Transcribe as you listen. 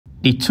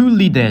The two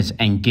leaders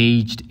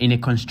engaged in a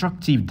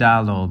constructive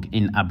dialogue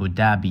in Abu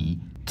Dhabi,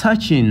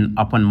 touching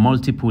upon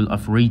multiple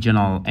of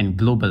regional and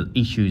global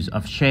issues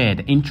of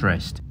shared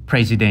interest.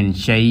 President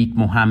Sheikh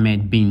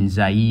Mohammed bin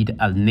Zayed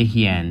Al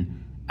Nahyan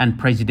and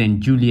President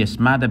Julius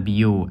Maada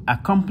Bio,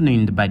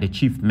 accompanied by the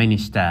Chief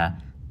Minister,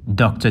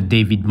 Dr.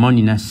 David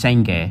Monina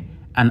Senge,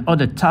 and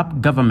other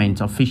top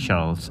government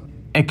officials,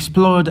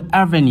 explored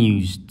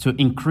avenues to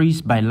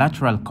increase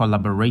bilateral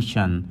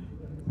collaboration,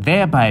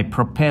 thereby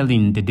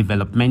propelling the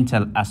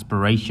developmental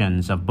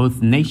aspirations of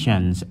both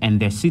nations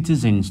and their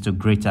citizens to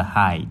greater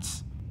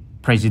heights.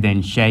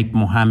 President Sheikh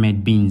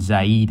Mohammed bin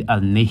Zayed Al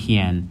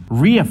Nahyan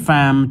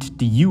reaffirmed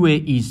the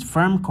UAE's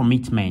firm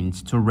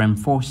commitment to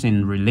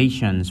reinforcing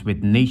relations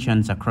with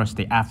nations across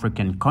the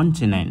African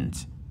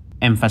continent,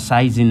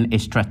 emphasizing a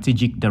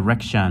strategic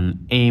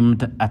direction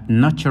aimed at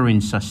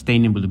nurturing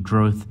sustainable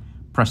growth,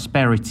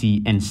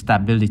 prosperity, and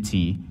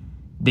stability.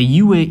 The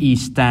UAE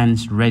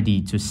stands ready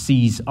to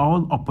seize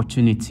all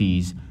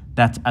opportunities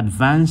that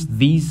advance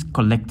these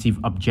collective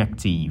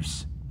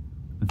objectives.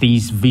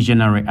 This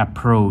visionary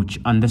approach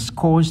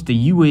underscores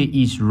the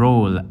UAE's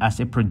role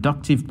as a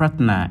productive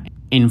partner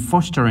in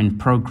fostering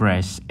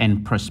progress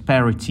and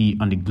prosperity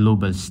on the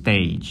global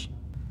stage.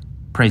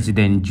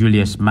 President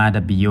Julius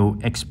Maada Bio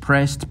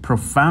expressed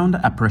profound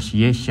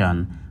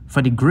appreciation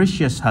for the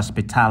gracious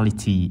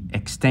hospitality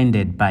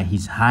extended by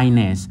His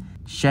Highness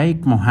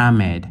Sheikh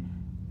Mohammed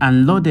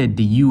and lauded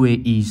the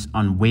UAE's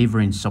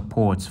unwavering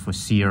support for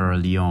Sierra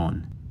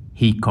Leone.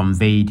 He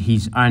conveyed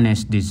his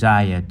earnest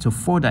desire to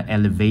further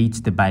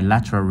elevate the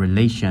bilateral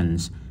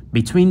relations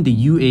between the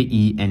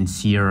UAE and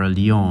Sierra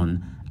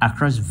Leone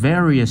across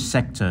various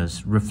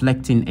sectors,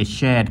 reflecting a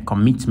shared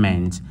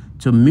commitment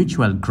to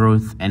mutual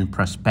growth and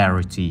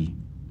prosperity.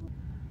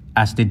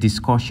 As the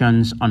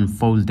discussions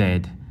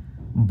unfolded,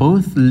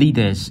 both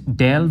leaders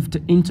delved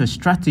into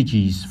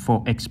strategies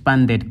for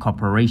expanded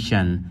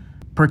cooperation,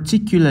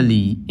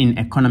 particularly in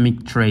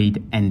economic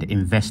trade and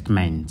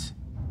investment.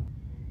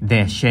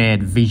 Their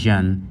shared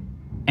vision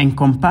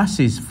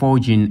encompasses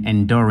forging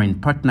enduring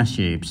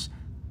partnerships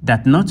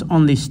that not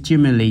only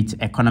stimulate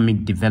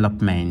economic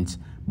development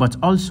but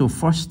also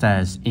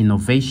fosters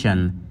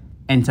innovation,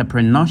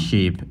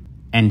 entrepreneurship,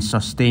 and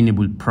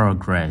sustainable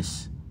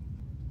progress.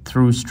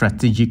 Through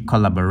strategic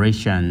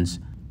collaborations,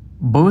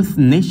 both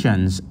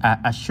nations are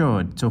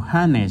assured to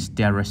harness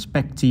their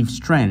respective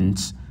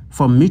strengths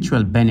for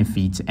mutual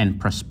benefit and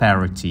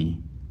prosperity.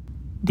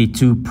 The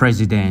two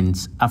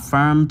presidents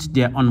affirmed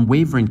their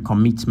unwavering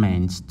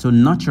commitment to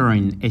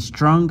nurturing a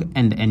strong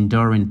and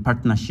enduring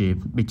partnership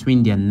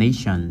between their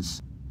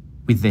nations.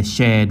 With a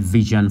shared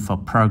vision for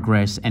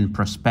progress and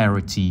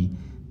prosperity,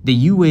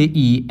 the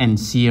UAE and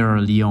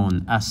Sierra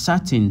Leone are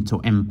certain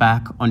to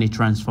embark on a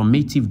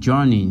transformative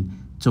journey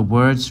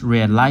towards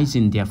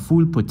realizing their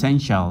full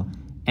potential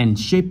and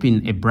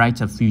shaping a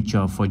brighter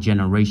future for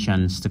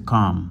generations to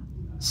come.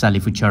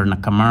 Salifu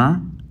Charna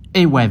Kamar,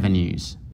 AWAVE News.